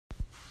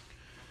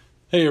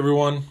Hey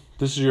everyone,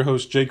 this is your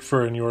host Jake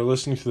Furr, and you are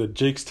listening to the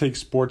Jake's Take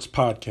Sports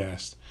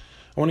podcast.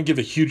 I want to give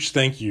a huge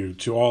thank you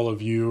to all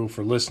of you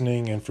for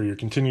listening and for your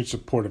continued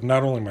support of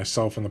not only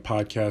myself and the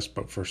podcast,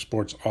 but for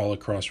sports all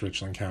across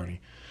Richland County.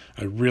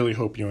 I really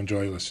hope you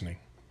enjoy listening.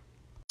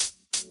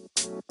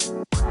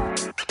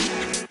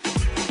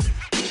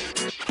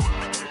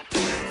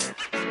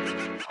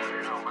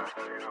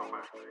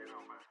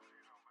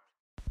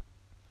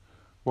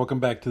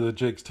 Welcome back to the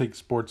Jake's Take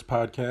Sports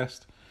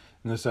podcast.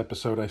 In this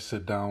episode, I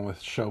sit down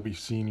with Shelby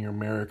senior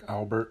Merrick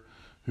Albert,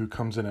 who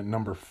comes in at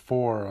number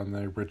 4 on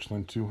the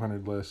Richland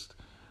 200 list.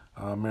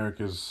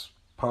 Merrick is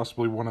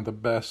possibly one of the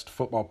best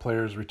football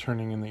players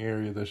returning in the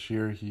area this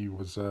year. He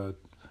was an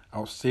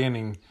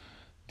outstanding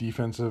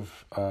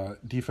defensive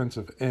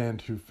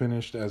end who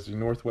finished as the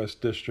Northwest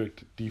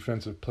District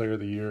Defensive Player of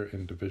the Year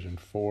in Division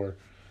 4.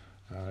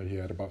 He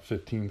had about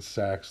 15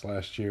 sacks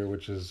last year,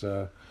 which is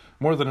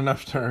more than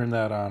enough to earn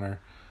that honor.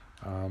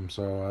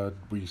 So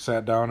we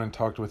sat down and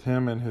talked with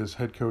him and his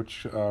head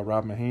coach,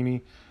 Rob Mahaney,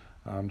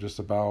 just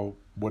about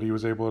what he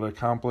was able to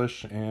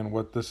accomplish and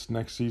what this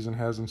next season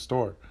has in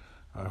store.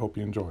 I hope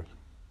you enjoy.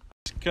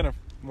 Just kind of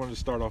wanted to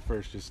start off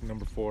first, just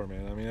number 4,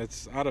 man. I mean,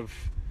 it's out of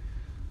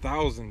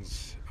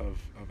thousands of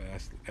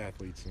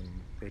athletes in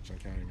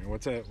Richland County, man.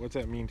 What's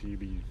that mean to you,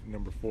 be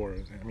number 4?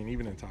 I mean,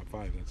 even in top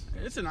 5,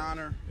 it's an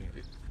honor.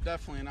 Yeah.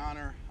 Definitely an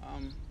honor.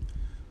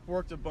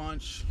 Worked a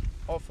bunch.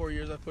 All 4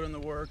 years I put in the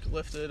work,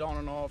 lifted on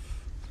and off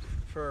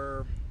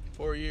for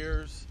 4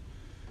 years.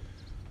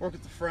 Work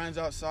with the friends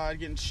outside,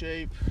 get in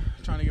shape,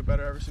 trying to get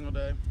better every single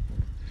day.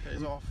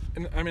 Pays off.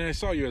 And I mean, I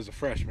saw you as a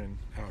freshman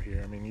out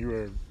here. I mean,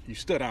 you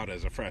stood out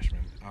as a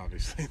freshman,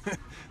 obviously.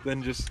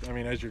 Then just, I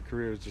mean, as your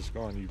career has just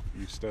gone,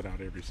 you stood out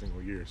every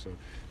single year. So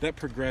that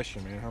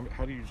progression, man,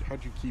 how'd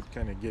you keep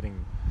kind of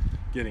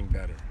getting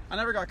better? I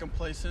never got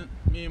complacent.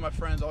 Me and my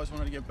friends always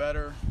wanted to get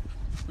better.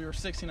 We were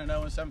 16-0 in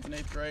 7th and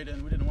 8th grade,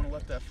 and we didn't want to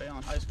let that fail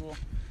in high school.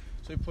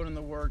 So we put in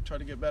the work, tried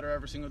to get better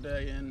every single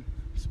day, and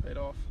it's paid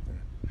off.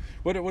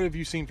 Yeah. What have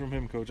you seen from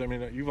him, Coach? I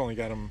mean, you've only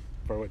got him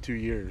for 2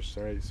 years,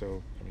 right?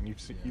 So I mean,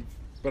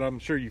 but I'm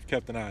sure you've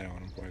kept an eye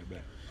on him quite a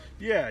bit.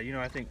 Yeah,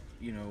 I think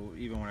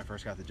even when I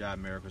first got the job,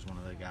 Merrick was one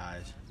of the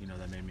guys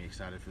that made me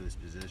excited for this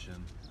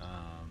position.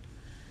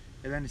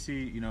 And then to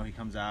see he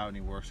comes out and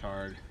he works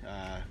hard.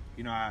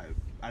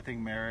 I think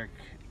Merrick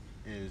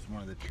is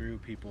one of the true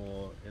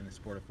people in the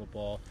sport of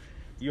football.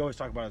 You always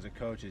talk about as a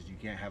coach is you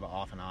can't have an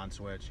off and on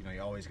switch.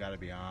 You always got to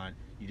be on.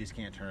 You just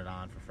can't turn it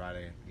on for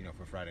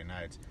Friday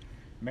nights.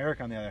 Merrick,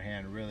 on the other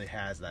hand, really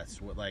has that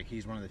switch. Like,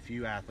 he's one of the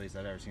few athletes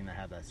I've ever seen that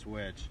have that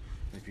switch.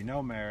 And if you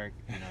know Merrick,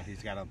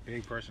 he's got a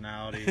big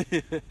personality,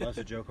 loves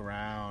to joke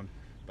around.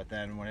 But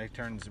then when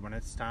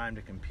it's time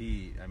to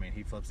compete, I mean,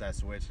 he flips that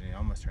switch and he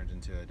almost turns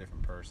into a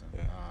different person.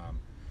 Yeah.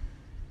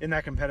 In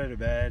that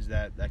competitive edge,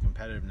 that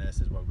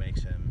competitiveness is what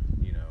makes him,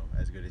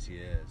 as good as he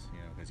is,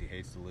 because he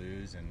hates to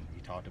lose, and he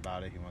talked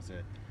about it. He wants to,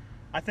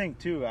 I think,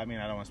 too, I mean,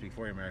 I don't want to speak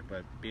for you, Merrick,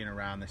 but being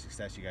around the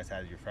success you guys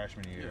had your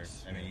freshman year,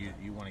 yes. I mean,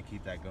 you want to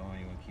keep that going.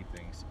 You want to keep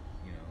things,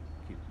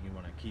 you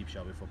want to keep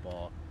Shelby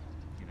football,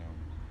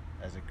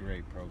 as a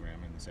great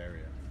program in this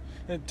area.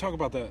 And talk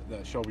about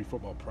that Shelby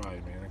football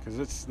pride, man,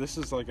 because this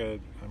is like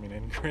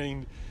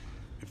ingrained.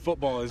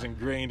 Football is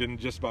ingrained in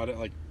just about it.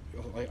 Like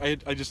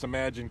I just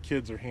imagine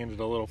kids are handed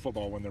a little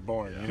football when they're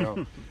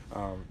born.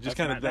 Just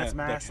kind of that's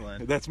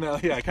Massillon.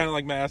 Yeah, kind of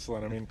like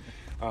Massillon. I mean,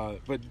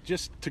 but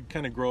just to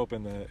kind of grow up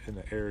in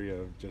the area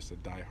of just a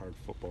diehard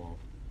football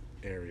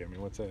area. I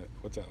mean, what's that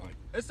like?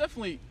 It's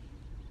definitely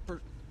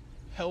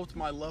helped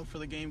my love for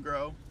the game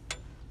grow.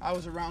 I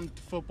was around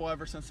football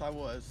ever since I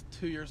was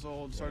 2 years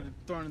old. Started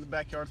throwing in the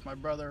backyard with my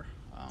brother.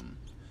 And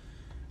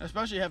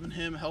especially having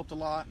him helped a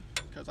lot,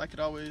 because I could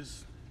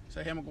always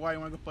say, hey, McGuire, you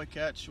want to go play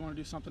catch? You want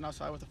to do something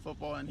outside with the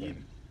football? And he'd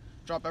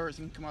drop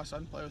everything and come outside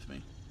and play with me.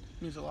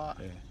 It means a lot.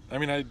 Yeah. I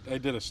mean, I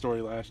did a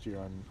story last year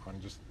on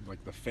just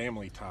like the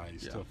family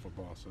ties to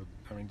football. So,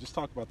 I mean, just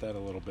talk about that a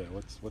little bit.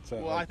 What's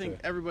that? Well, I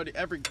think every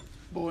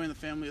boy in the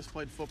family has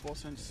played football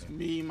since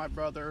me, my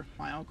brother,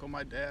 my uncle,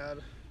 my dad,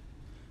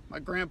 my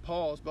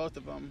grandpas, both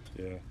of them.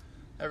 Yeah.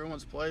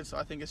 Everyone's played, so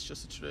I think it's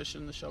just a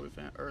tradition, the Shelby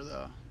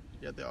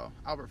the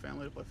Albert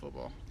family to play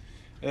football.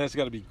 And that's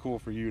got to be cool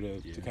for you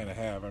to kind of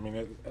have. I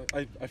mean,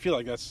 I feel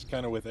like that's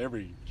kind of with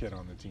every kid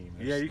on the team.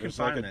 You can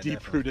find like a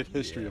deep-rooted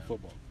history of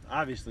football.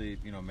 Obviously,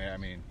 I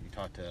mean, you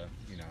talk to,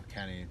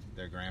 Kenny,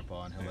 their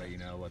grandpa, and he'll let you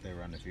know what they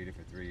were undefeated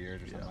for 3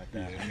 years or something like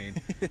that. I mean,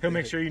 he'll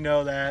make sure you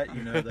know that,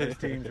 those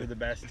teams are the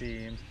best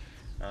teams.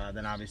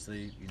 Then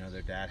obviously,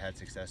 their dad had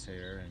success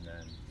here, and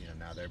then,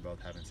 now they're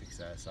both having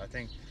success. So I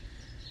think,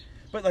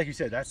 but like you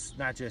said, that's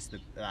not just the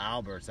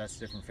Alberts, that's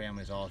different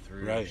families all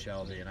through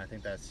Shelby. And I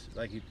think that's,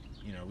 like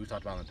we've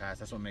talked about in the past,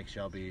 that's what makes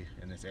Shelby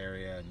in this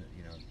area and,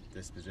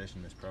 this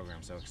position, this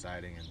program so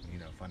exciting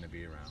and, fun to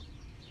be around.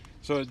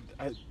 So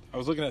I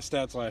was looking at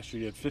stats last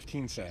year. You had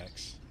 15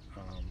 sacks.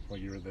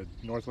 You were the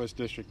Northwest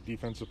District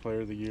Defensive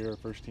Player of the Year,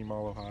 first team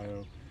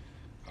All-Ohio.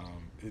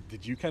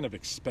 Did you kind of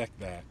expect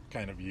that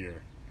kind of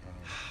year?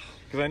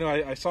 Because I know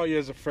I saw you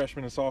as a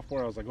freshman and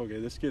sophomore. I was like, okay,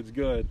 this kid's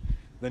good.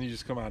 then you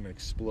just come out and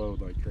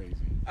explode like crazy.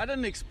 I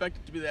didn't expect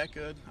it to be that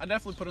good. I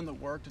definitely put in the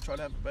work to try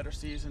to have a better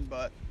season,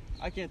 but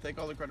I can't take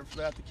all the credit for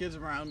that. The kids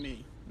around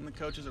me and the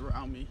coaches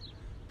around me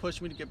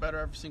pushed me to get better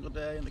every single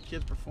day, and the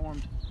kids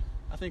performed.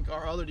 I think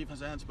our other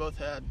defensive ends both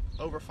had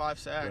over 5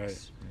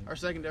 sacks. Right. Our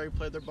secondary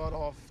played their butt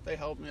off. They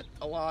helped me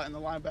a lot, and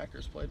the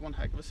linebackers played one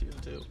heck of a season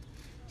too.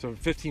 So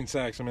 15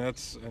 sacks, I mean,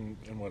 that's in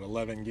what,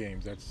 11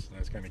 games.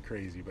 That's kind of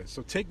crazy. But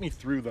so take me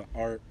through the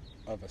art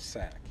of a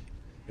sack.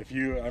 If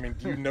you, I mean,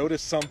 do you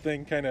notice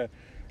something kind of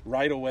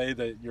right away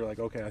that you're like,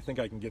 okay, I think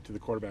I can get to the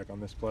quarterback on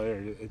this play? Or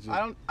it's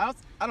just... I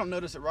don't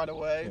notice it right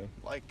away.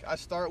 Yeah. Like, I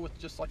start with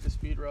just like the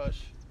speed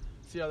rush,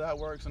 see how that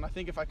works, and I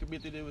think if I could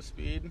beat the dude with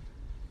speed,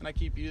 and I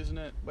keep using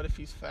it, but if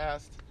he's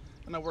fast,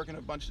 then I work in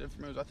a bunch of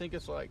different moves. I think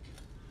it's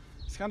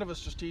kind of a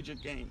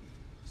strategic game.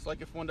 It's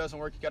like if one doesn't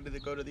work, you got to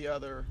go to the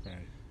other, Right.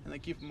 and they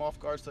keep them off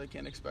guard so they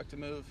can't expect to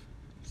move.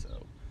 So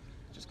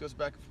it just goes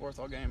back and forth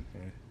all game.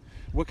 Right.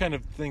 What kind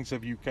of things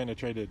have you kind of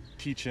tried to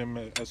teach him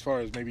as far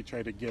as maybe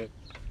try to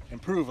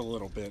improve a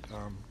little bit?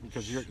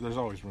 Because there's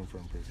always room for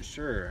improvement.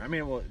 Sure. I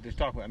mean, well, just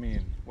talk about, I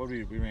mean, what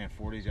we ran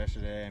 40s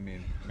yesterday. I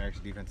mean,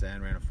 America's defensive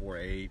end ran a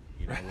 4.8,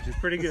 you know, which is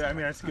pretty good. I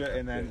mean, that's good.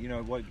 And then, you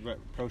know, what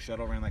Pro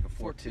Shuttle ran like a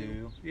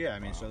 4.2. Yeah, I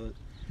mean, so,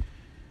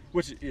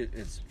 which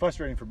it's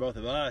frustrating for both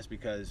of us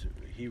because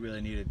he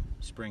really needed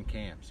spring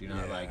camps, you know,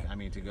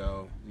 to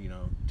go, you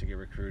know, to get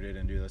recruited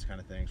and do those kind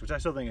of things, which I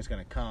still think is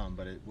going to come,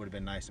 but it would have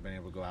been nice to have been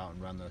able to go out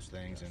and run those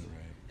things and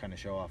kind of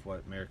show off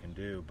what America can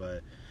do.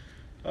 But,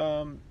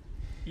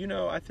 you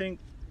know, I think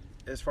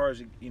as far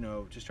as, you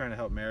know, just trying to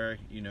help Merrick,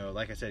 you know,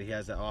 like I said, he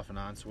has that off and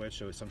on switch.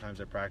 So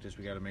sometimes at practice,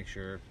 we got to make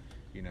sure,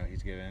 you know,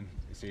 he's giving.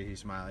 See, he's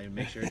smiling.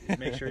 Make sure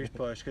he's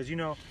pushed. Because, you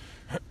know,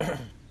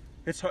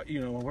 it's hard, you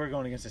know, when we're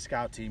going against a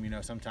scout team, you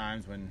know,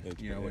 sometimes when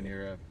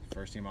you're a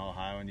first team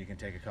All-Ohio and you can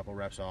take a couple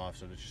reps off.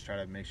 So to just try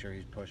to make sure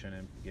he's pushing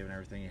and giving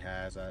everything he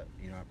has,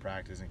 you know, at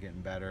practice and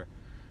getting better.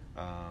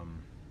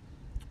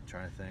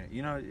 Trying to think,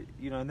 you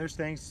know, and there's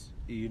things,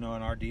 you know,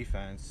 in our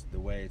defense, the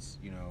way it's,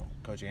 you know,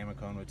 Coach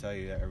Amicone would tell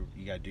you that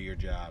you got to do your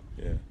job.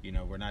 Yeah. You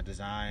know, we're not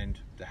designed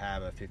to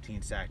have a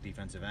 15-sack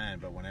defensive end,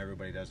 but when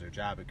everybody does their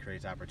job, it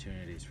creates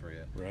opportunities for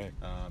you. Right.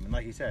 And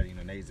like he said, you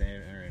know, Nate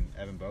Zander and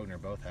Evan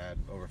Bogner both had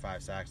over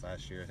 5 sacks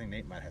last year. I think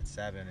Nate might have had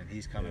 7, and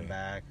he's coming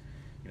back.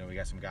 You know, we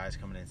got some guys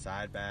coming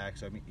inside back.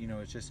 So, I mean, you know,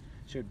 it's just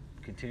should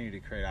continue to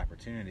create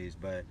opportunities.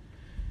 But,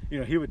 you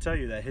know, he would tell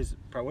you that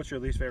what's your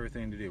least favorite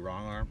thing to do?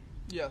 Wrong arm?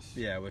 Yes.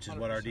 Yeah, which is 100%.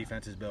 what our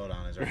defense is built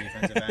on. Is our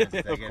defensive ends,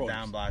 if they get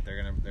down blocked,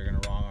 they're gonna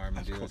wrong arm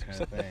and do those kind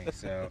of things.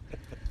 So,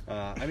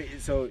 I mean,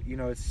 so you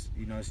know, it's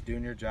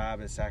doing your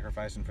job, it's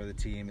sacrificing for the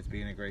team, it's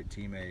being a great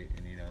teammate,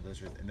 and you know,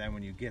 and then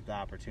when you get the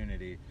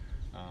opportunity,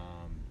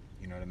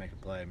 you know, to make a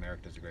play,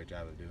 Merrick does a great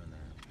job of doing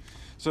that.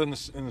 So in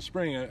the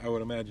spring, I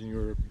would imagine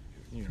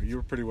you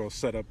were pretty well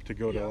set up to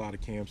go to a lot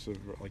of camps,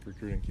 like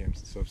recruiting camps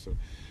and stuff. So,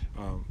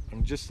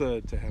 just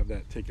to have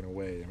that taken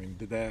away, I mean,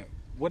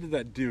 what did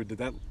that do? Did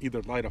that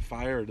either light a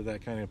fire or did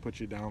that kind of put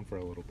you down for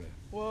a little bit?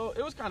 Well,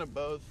 it was kind of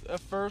both. At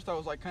first, I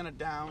was like kind of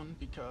down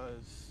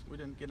because we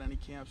didn't get any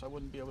camps. I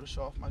wouldn't be able to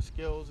show off my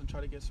skills and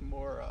try to get some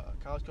more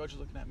college coaches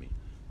looking at me.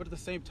 But at the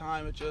same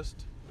time, it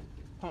just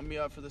pumped me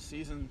up for the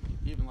season.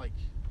 Even like,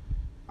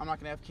 I'm not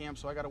going to have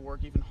camps, so I got to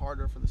work even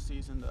harder for the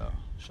season to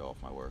show off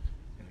my work.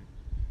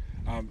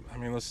 I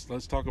mean,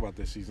 let's talk about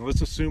this season.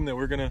 Let's assume that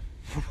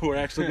we're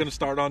actually gonna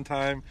start on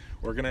time.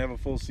 We're gonna have a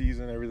full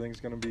season. Everything's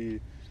gonna be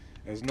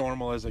as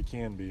normal as it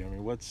can be. I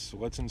mean, what's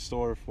in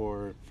store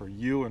for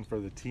you and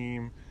for the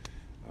team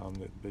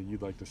that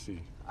you'd like to see?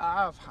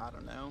 I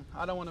don't know.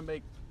 I don't want to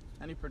make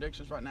any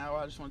predictions right now.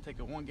 I just want to take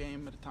it one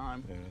game at a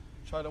time. Yeah.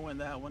 Try to win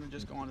that one and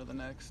just go on to the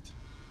next.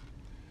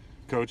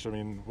 Coach, I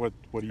mean, what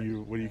do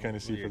you kind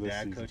of see for this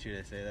season? Your dad coach you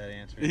to say that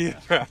answer?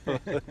 Yeah,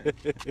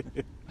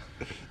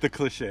 the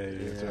cliche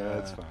answer.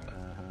 That's fine.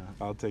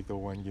 I'll take the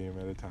one game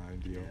at a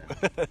time deal.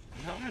 Yeah.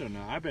 No, I don't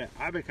know. I've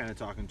been kind of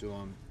talking to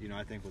him. You know,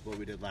 I think with what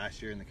we did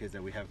last year and the kids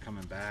that we have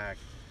coming back.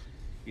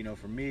 You know,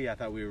 for me, I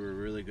thought we were a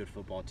really good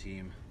football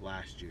team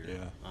last year.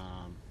 Yeah.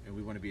 And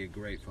we want to be a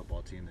great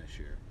football team this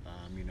year.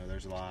 You know,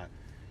 there's a lot.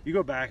 You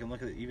go back and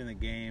look at even the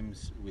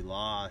games we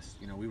lost.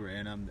 You know, we were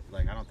in them.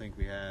 Like, I don't think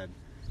we had.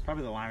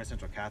 Probably the Lima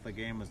Central Catholic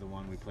game was the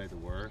one we played the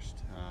worst,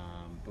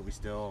 but we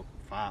still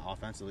fought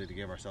offensively to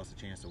give ourselves a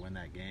chance to win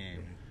that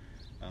game.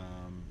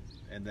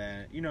 And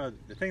then, you know,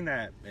 the thing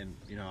that, and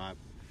you know, I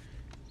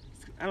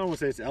don't want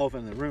to say it's the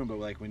elephant in the room, but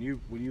like when you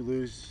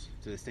lose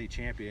to the state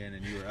champion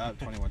and you were up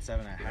 21-7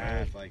 at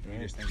half, like you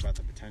just think about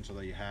the potential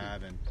that you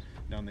have, and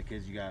knowing the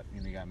kids you got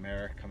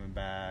Merrick coming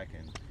back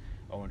and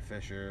Owen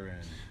Fisher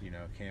and you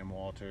know Cam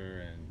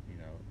Walter and you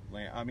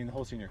know I mean the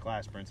whole senior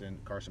class, Brinson,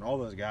 Carson, all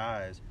those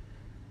guys.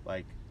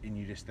 Like, and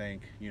you just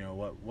think, you know,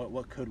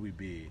 what could we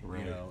be,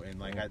 you know, and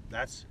like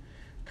that's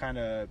kind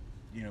of,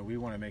 you know, we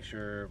want to make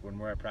sure when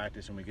we're at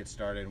practice and we get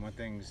started and when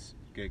things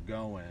get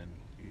going,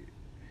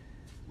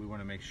 we want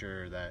to make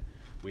sure that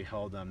we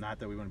hold them. Not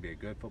that we want to be a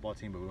good football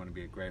team, but we want to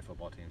be a great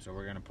football team. So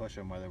we're going to push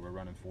them whether we're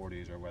running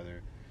 40s or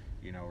whether,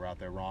 you know, we're out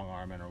there wrong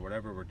arming or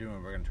whatever we're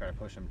doing. We're going to try to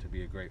push them to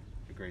be a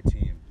great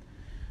team.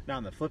 Now,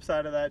 on the flip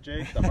side of that,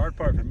 Jake, the hard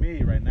part for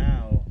me right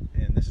now,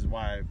 and this is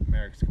why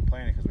Merrick's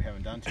complaining because we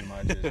haven't done too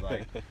much, is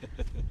like,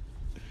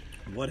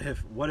 what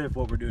if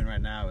what we're doing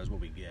right now is what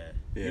we get?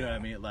 Yeah. You know what I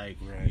mean? Like,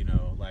 Right. you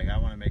know, like I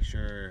want to make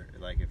sure,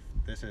 like, if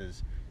this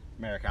is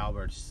Merrick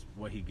Albert's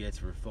what he gets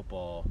for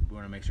football, we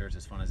want to make sure it's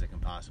as fun as it can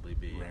possibly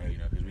be. Right. You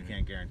know, because we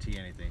can't guarantee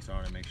anything. So I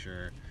want to make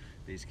sure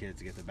these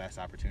kids get the best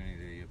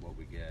opportunity of what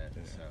we get.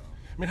 Yeah. So.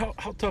 I mean,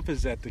 how tough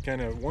is that to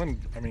kind of,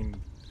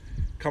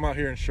 come out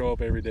here and show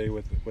up every day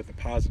with a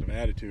positive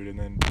attitude, and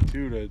then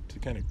two, to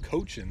kind of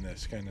coach in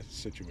this kind of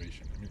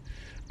situation? I mean,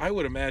 I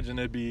would imagine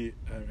it'd be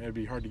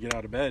hard to get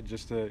out of bed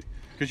just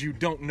because you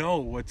don't know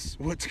what's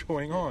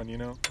going on, you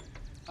know?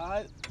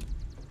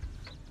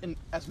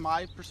 As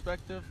my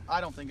perspective, I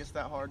don't think it's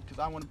that hard because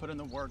I want to put in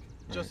the work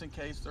just in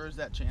case there is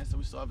that chance that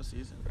we still have a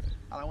season. Right.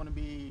 I don't want to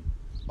be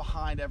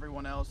behind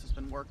everyone else that's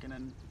been working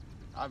and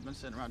I've been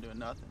sitting around doing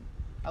nothing.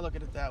 I look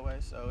at it that way.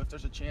 So if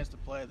there's a chance to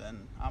play,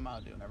 then I'm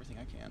out doing everything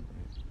I can.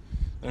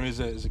 I mean, is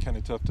it kind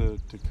of tough to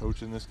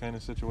coach in this kind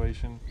of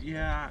situation?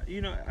 Yeah,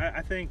 you know,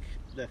 I think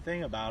the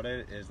thing about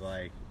it is,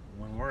 like,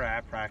 when we're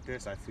at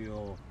practice, I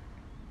feel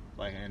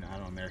like, and I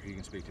don't know, America, you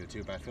can speak to it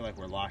too, but I feel like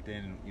we're locked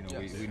in. You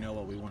know, Yes. we know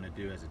what we want to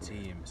do as a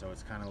team, so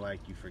it's kind of like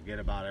you forget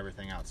about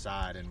everything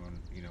outside. And when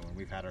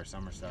we've had our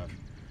summer stuff,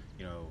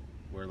 you know,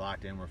 we're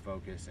locked in, we're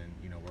focused, and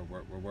you know,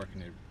 we're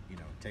working to, you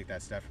know, take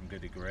that step from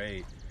good to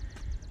great.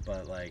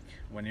 But like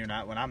when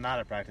I'm not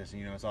at practice,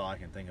 you know, it's all I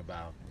can think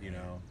about. You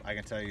know, I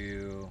can tell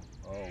you,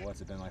 what's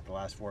it been like the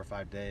last 4 or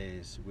 5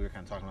 days? We were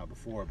kind of talking about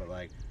before, but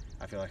like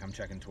I feel like I'm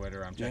checking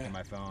Twitter, I'm checking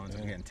my phones,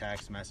 I'm getting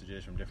text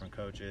messages from different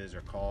coaches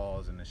or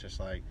calls, and it's just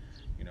like,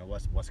 you know,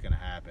 what's going to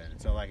happen. And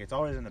so like it's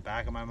always in the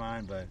back of my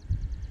mind, but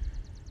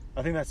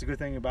I think that's the good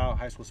thing about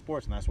high school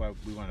sports, and that's why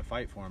we want to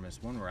fight for them. Is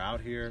when we're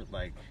out here,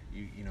 like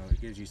you know, it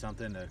gives you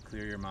something to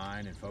clear your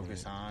mind and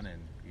focus on,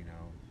 and you know,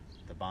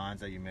 the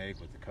bonds that you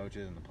make with the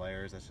coaches and the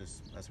players.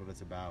 That's what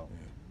it's about.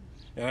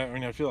 Yeah, I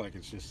mean, I feel like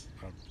it's just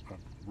a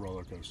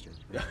roller coaster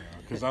right now.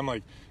 Because I'm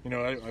like, you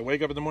know, I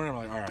wake up in the morning, I'm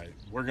like, all right,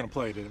 we're gonna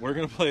play today. We're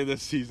gonna play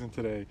this season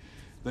today.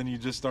 Then you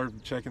just start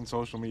checking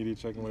social media,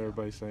 checking what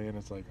everybody's saying.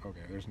 It's like,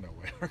 okay, there's no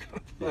way we're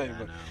gonna play. Yeah,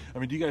 but I know. I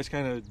mean, do you guys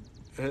kind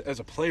of, as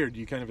a player, do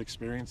you kind of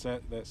experience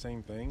that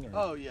same thing? Or?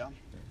 Oh yeah,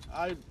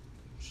 I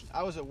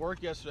was at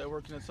work yesterday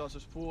working at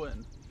Seltzer's Pool,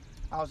 and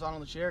I was on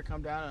the chair,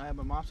 come down, and I had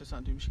my mom say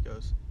something to me. She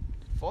goes,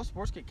 "Fall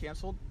sports get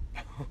canceled?"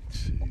 Oh,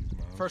 jeez,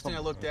 Mom. First thing I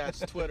looked at is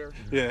Twitter.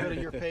 Yeah. Go to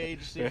your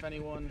page, see if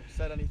anyone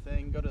said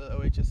anything. Go to the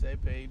OHSA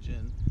page,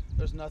 and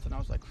there's nothing. I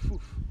was like, phew,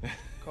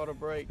 caught a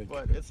break.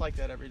 But it's like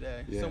that every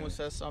day. Yeah. Someone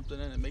says something,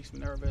 and it makes me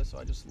nervous, so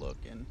I just look.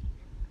 And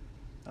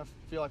I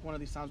feel like one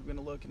of these times we're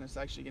going to look, and it's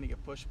actually going to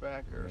get pushed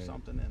back or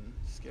something, and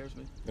it scares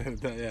me.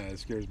 Yeah, it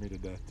scares me to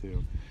death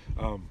too.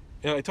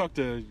 Yeah, I talked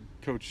to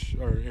Coach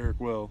Eric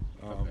Will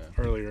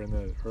earlier in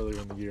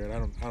the year, and I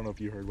don't know if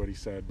you heard what he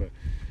said, but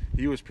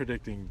he was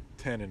predicting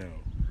 10-0.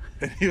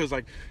 And he was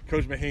like,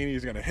 Coach Mahaney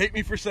is going to hate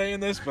me for saying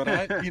this, but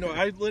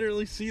I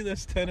literally see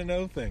this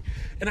 10-0 thing,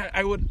 and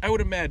I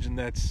would imagine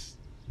that's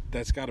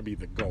got to be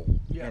the goal.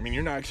 Yes. I mean,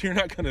 you're not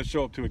going to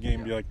show up to a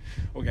game and be like,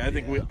 okay, I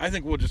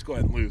think we'll just go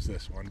ahead and lose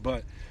this one.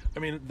 But I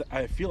mean,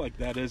 I feel like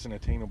that is an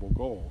attainable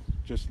goal.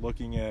 Just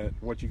looking at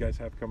what you guys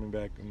have coming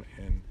back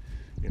and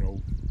you know,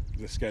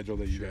 the schedule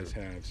that you guys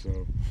have.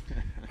 So,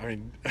 I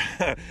mean,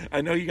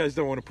 I know you guys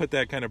don't want to put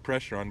that kind of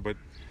pressure on, but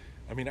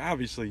I mean,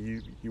 obviously,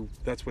 you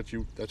that's what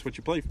you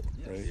play for,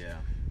 right? Yeah.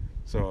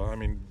 So, I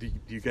mean, do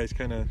you guys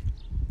do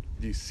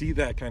you see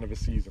that kind of a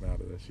season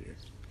out of this year?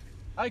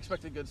 I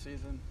expect a good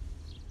season.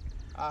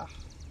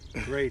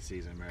 Great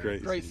season, man.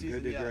 Great season,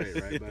 Good to yes.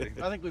 great, right, buddy?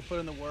 I think we put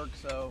in the work,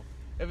 so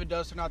if it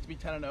does turn out to be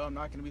 10-0, I'm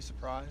not going to be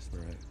surprised.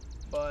 Right.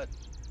 But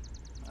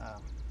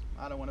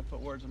I don't want to put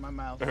words in my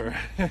mouth. All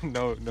right.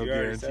 No You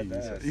already guarantees. said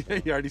that,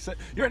 Yeah, so.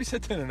 you already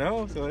said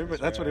 10-0, so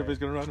that's what everybody's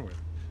going to run with.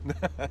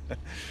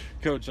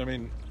 Coach, I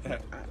mean,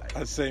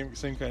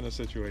 same kind of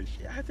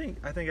situation. Yeah, I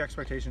think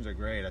expectations are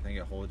great. I think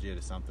it holds you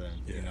to something.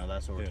 Yeah. You know,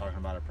 that's what we're talking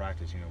about at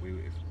practice. You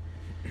know,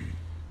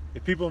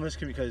 if people in this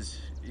because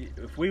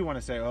if we want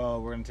to say, we're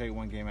going to take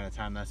one game at a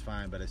time, that's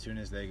fine. But as soon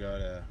as they go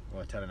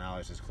to, Ted and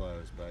Alex is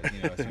closed, but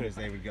you know, as soon as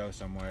they would go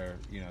somewhere,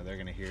 you know, they're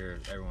going to hear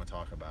everyone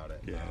talk about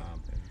it. Yeah.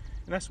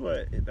 And that's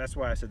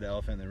why I said the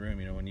elephant in the room.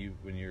 You know,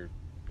 when you're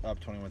up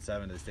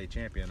 21-7 to the state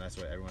champion, that's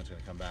what everyone's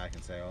going to come back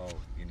and say,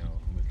 you know,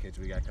 with kids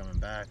we got coming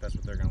back, that's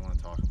what they're going to want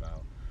to talk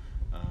about.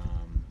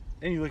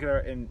 And you look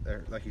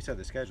at like you said,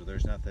 the schedule.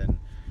 There's nothing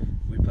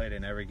we played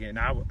in every game.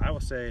 Now, I will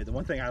say the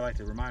one thing I like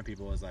to remind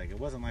people is like it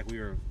wasn't like we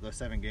were the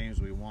 7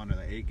 games we won or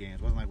the 8 games.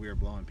 It wasn't like we were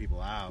blowing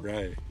people out.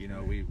 Right. You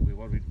know, we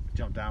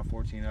jumped down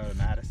 14-0 to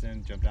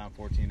Madison, jumped down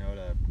 14-0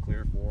 to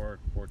Clear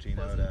Fork,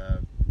 14-0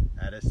 to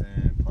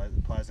Edison,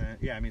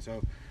 Pleasant. Yeah, I mean,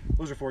 so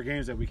those are 4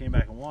 games that we came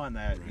back and won.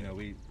 That you know,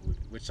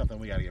 which something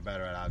we got to get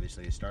better at.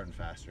 Obviously, is starting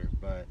faster.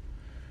 But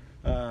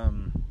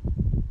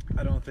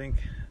I don't think.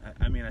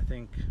 I mean, I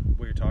think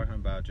what you're talking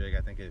about, Jake.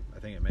 I think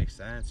it makes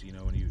sense. You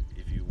know,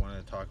 if you want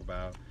to talk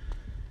about,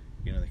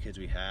 you know, the kids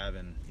we have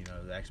and you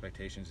know the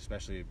expectations,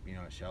 especially you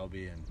know at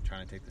Shelby and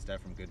trying to take the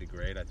step from good to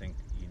great. I think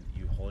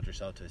you hold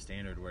yourself to a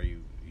standard where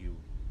you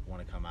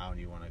want to come out and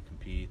you want to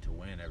compete to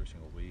win every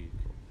single week.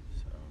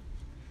 So.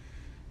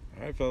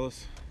 All right,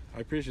 fellas. I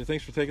appreciate it.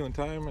 Thanks for taking the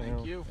time.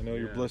 Thank you. I know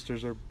your Yeah.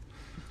 blisters are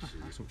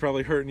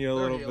probably hurting you a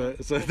They're little healing.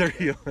 bit. So they're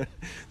healing.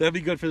 That'd be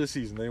good for the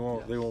season. They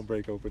Yes. won't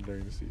break open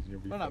during the season. You'll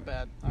be They're fine. not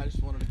bad. I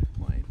just wanted to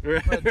complain.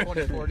 Right. I had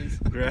 2040s.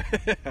 Right.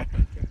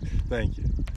 Thank you.